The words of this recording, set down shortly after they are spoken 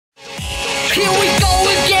Here we go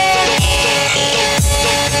again.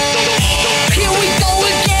 Here we go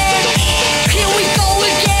again. Here we go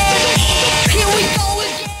again. Here we go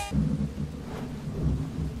again.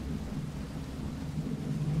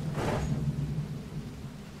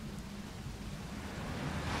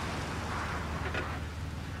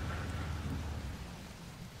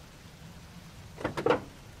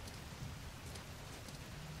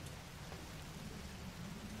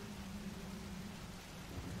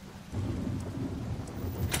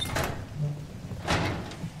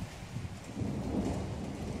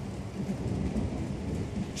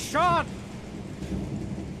 Sean!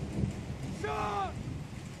 Sean!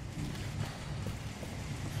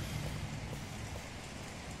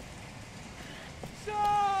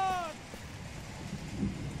 Sean!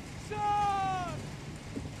 Sean!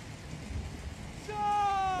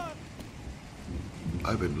 Sean!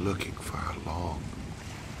 I've been looking for a long,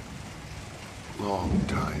 long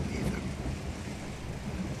time, Ethan.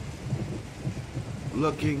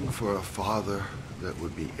 Looking for a father that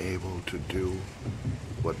would be able to do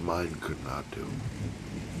what mine could not do.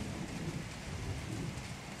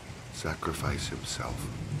 Sacrifice himself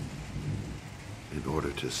in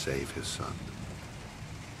order to save his son.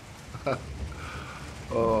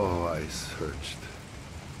 Oh, I searched.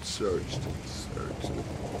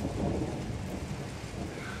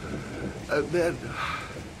 And then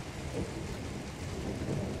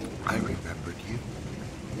I remembered you.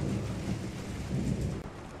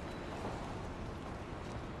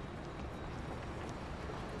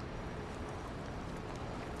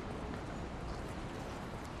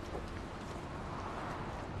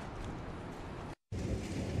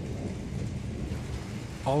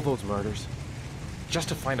 All those murders, just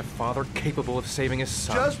to find a father capable of saving his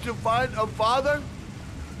son. Just to find a father?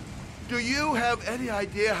 Do you have any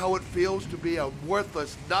idea how it feels to be a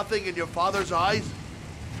worthless nothing in your father's eyes?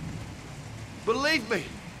 Believe me,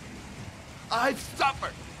 I've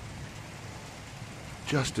suffered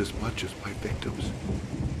just as much as my victims.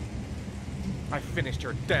 I finished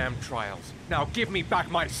your damn trials. Now give me back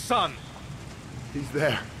my son! He's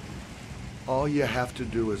there. All you have to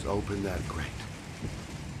do is open that grate.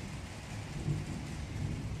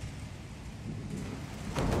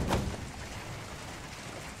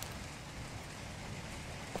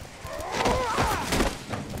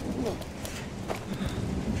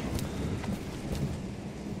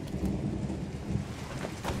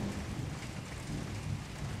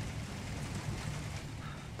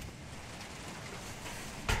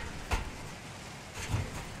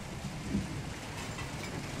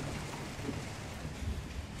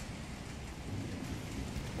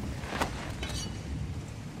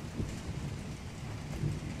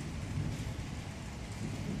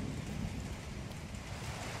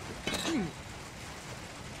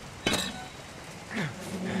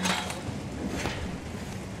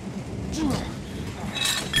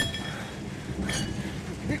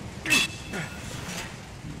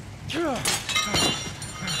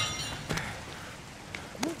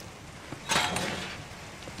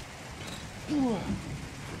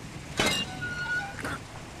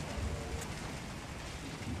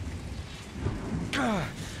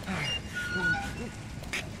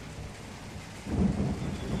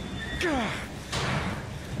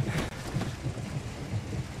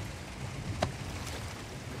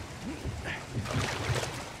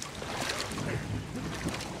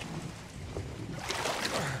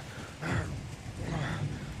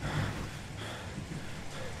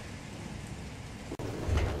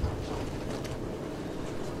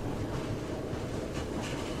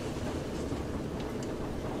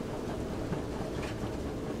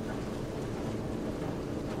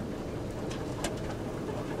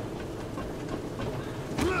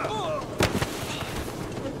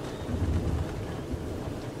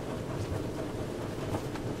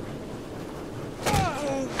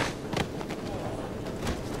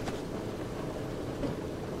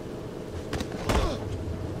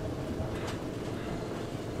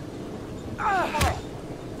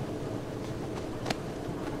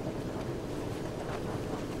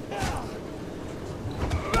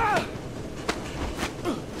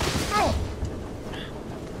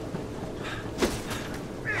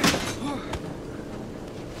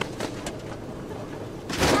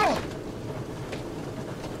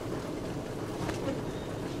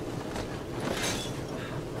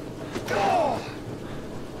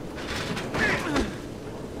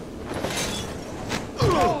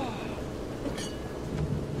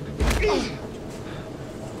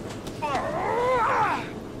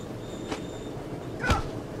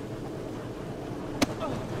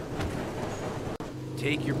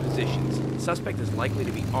 Take your positions. Suspect is likely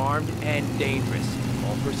to be armed and dangerous.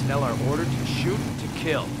 All personnel are ordered to shoot to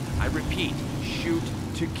kill. I repeat, shoot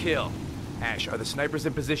to kill. Ash, are the snipers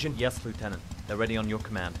in position? Yes, Lieutenant. They're ready on your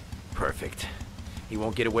command. Perfect. He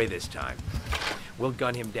won't get away this time. We'll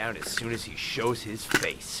gun him down as soon as he shows his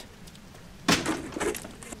face.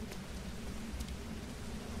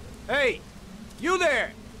 Hey! You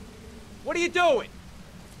there! What are you doing?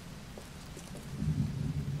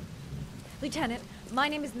 Lieutenant, my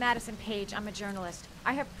name is Madison Page. I'm a journalist.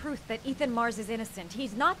 I have proof that Ethan Mars is innocent.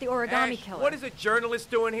 He's not the origami Ash, killer. what is a journalist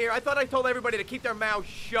doing here? I thought I told everybody to keep their mouths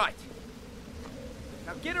shut.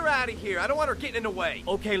 Now get her out of here. I don't want her getting in the way.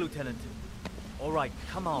 Okay, Lieutenant. All right,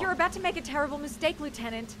 come on. You're about to make a terrible mistake,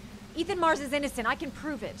 Lieutenant. Ethan Mars is innocent. I can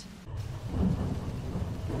prove it.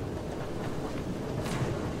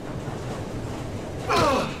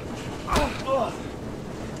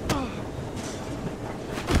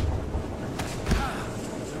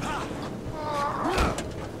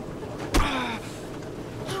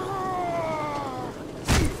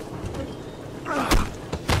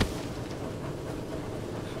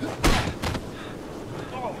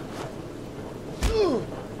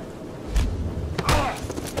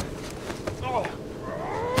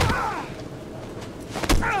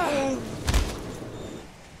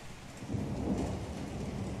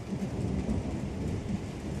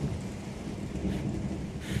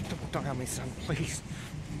 Don't help me, son, please.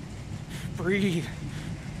 Breathe.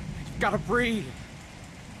 You gotta breathe.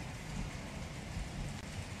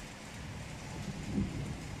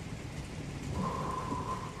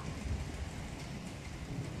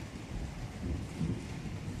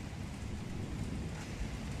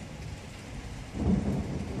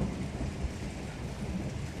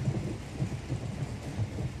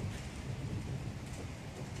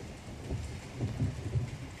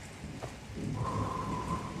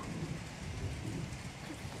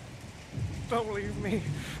 Don't leave me.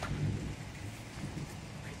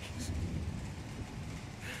 Please.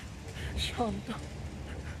 Sean,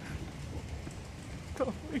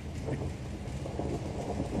 don't leave me.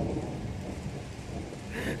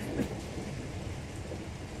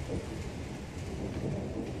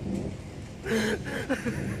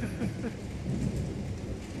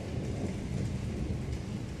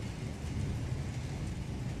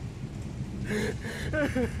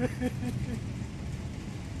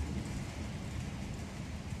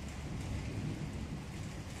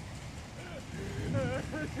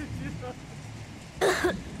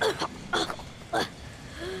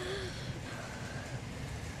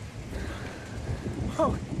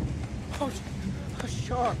 Oh,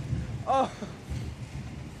 Sean. Oh.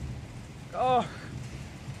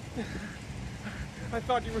 I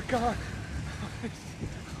thought you were gone.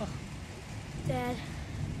 Dad,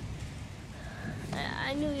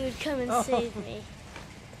 I knew you'd come and save me.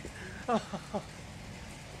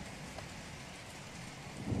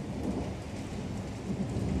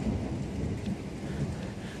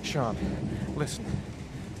 Sean, listen.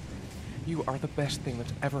 You are the best thing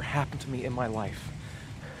that's ever happened to me in my life.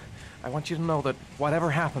 I want you to know that whatever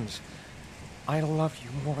happens, I love you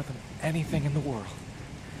more than anything in the world.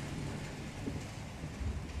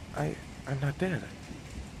 I'm not dead.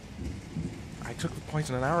 I took the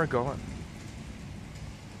poison an hour ago,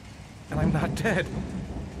 and I'm not dead.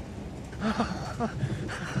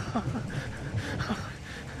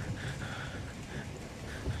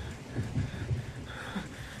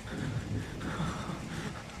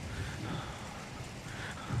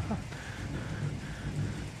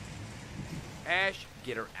 Ash,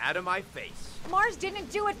 get her out of my face. Mars didn't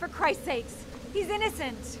do it, for Christ's sakes. He's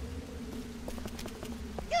innocent.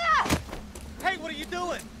 Hey, what are you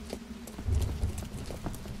doing?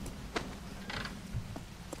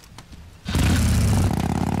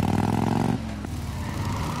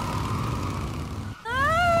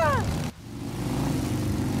 Ah!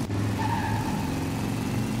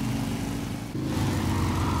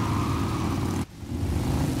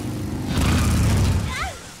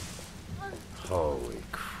 Holy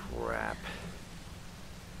crap.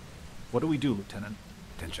 What do we do, Lieutenant?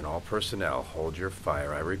 Attention all personnel, hold your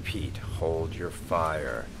fire. I repeat, hold your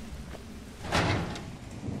fire.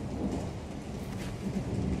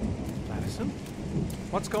 Madison?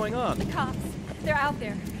 What's going on? The cops. They're out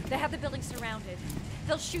there. They have the building surrounded.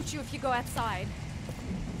 They'll shoot you if you go outside.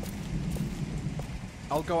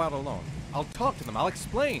 I'll go out alone. I'll talk to them. I'll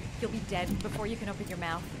explain. You'll be dead before you can open your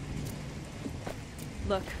mouth.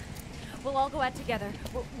 Look, we'll all go out together,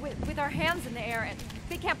 with our hands in the air, and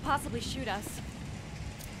they can't possibly shoot us.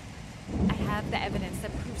 I have the evidence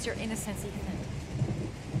that proves your innocence, Ethan.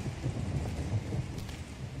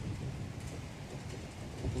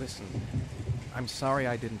 Listen, I'm sorry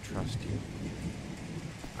I didn't trust you.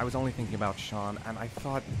 I was only thinking about Sean, and I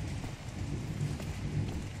thought...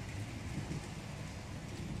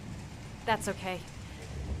 That's okay.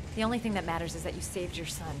 The only thing that matters is that you saved your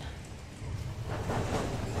son.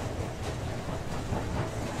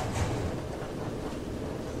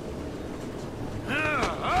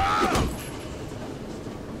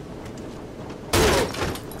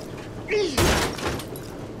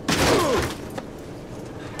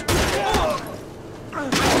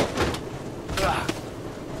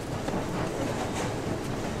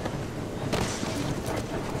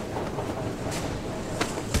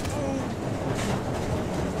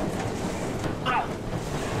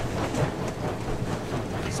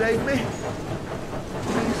 Save me.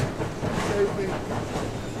 Please, save me.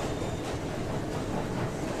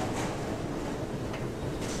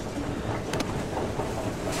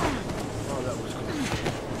 Oh, that was cool.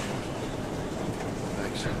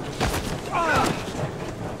 Thanks.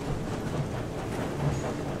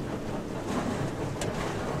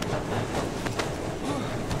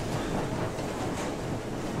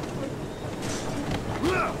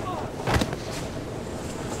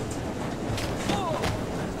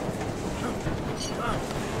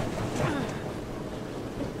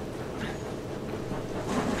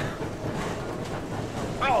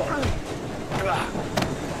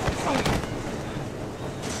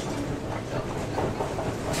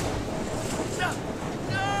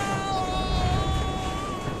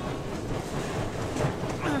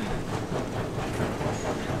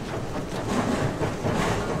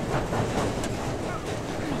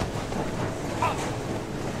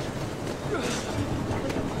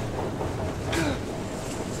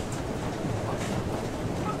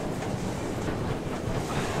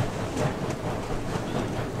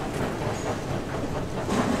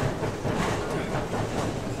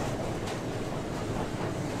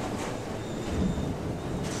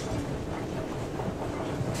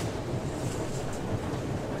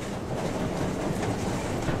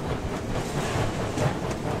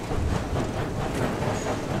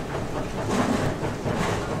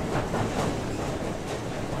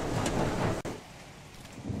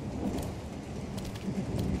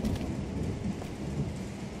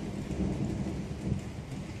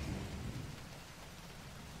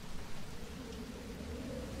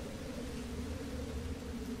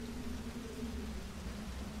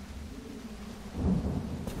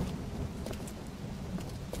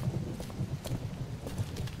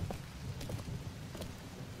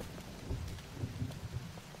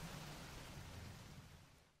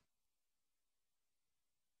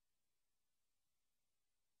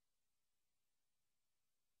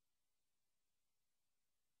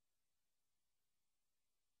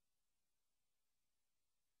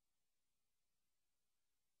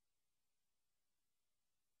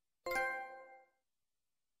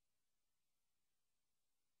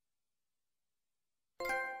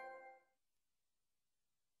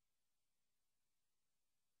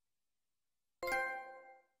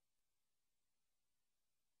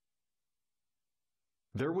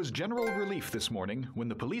 There was general relief this morning when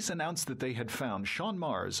the police announced that they had found Sean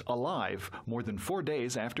Mars alive more than 4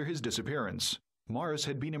 days after his disappearance. Mars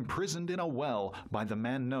had been imprisoned in a well by the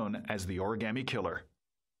man known as the Origami Killer.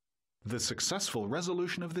 The successful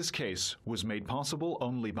resolution of this case was made possible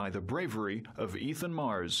only by the bravery of Ethan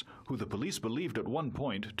Mars, who the police believed at one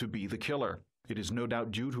point to be the killer. It is no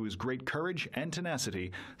doubt due to his great courage and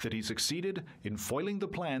tenacity that he succeeded in foiling the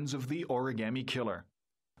plans of the Origami Killer.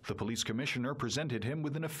 The police commissioner presented him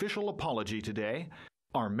with an official apology today.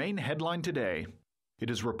 Our main headline today: it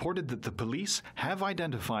is reported that the police have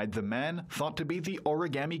identified the man thought to be the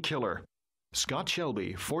Origami Killer. Scott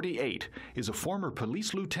Shelby, 48, is a former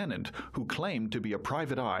police lieutenant who claimed to be a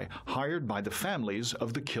private eye hired by the families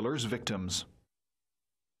of the killer's victims.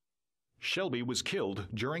 Shelby was killed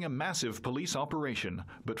during a massive police operation,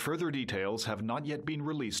 but further details have not yet been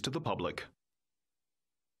released to the public.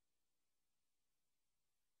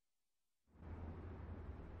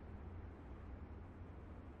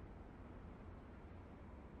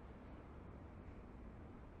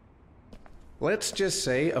 Let's just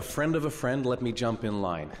say a friend of a friend let me jump in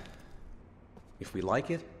line. If we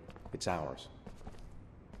like it, it's ours.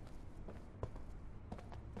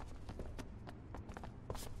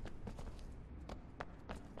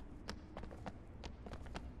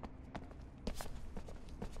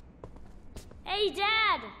 Hey,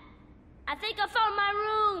 Dad! I think I found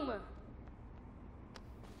my room!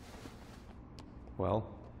 Well,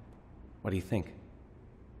 what do you think?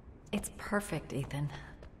 It's perfect, Ethan.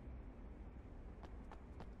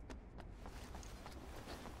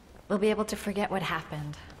 We'll be able to forget what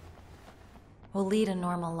happened. We'll lead a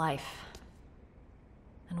normal life.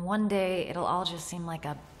 And one day, it'll all just seem like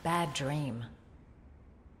a bad dream.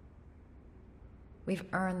 We've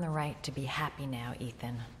earned the right to be happy now,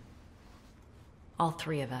 Ethan. All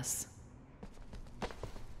three of us.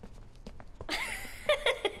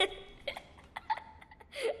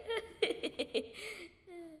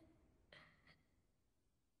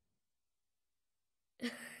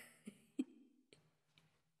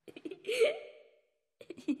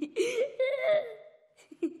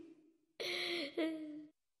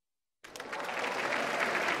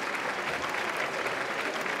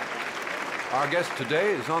 Our guest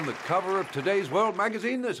today is on the cover of Today's World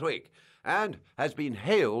magazine this week and has been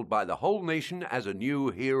hailed by the whole nation as a new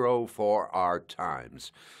hero for our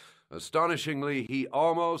times. Astonishingly, he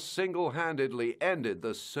almost single-handedly ended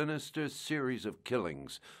the sinister series of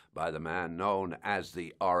killings by the man known as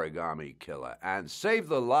the Origami Killer and saved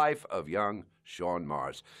the life of young Shaun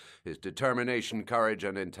Mars. His determination, courage,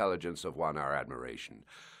 and intelligence have won our admiration.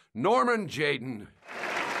 Norman Jayden,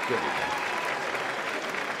 good evening.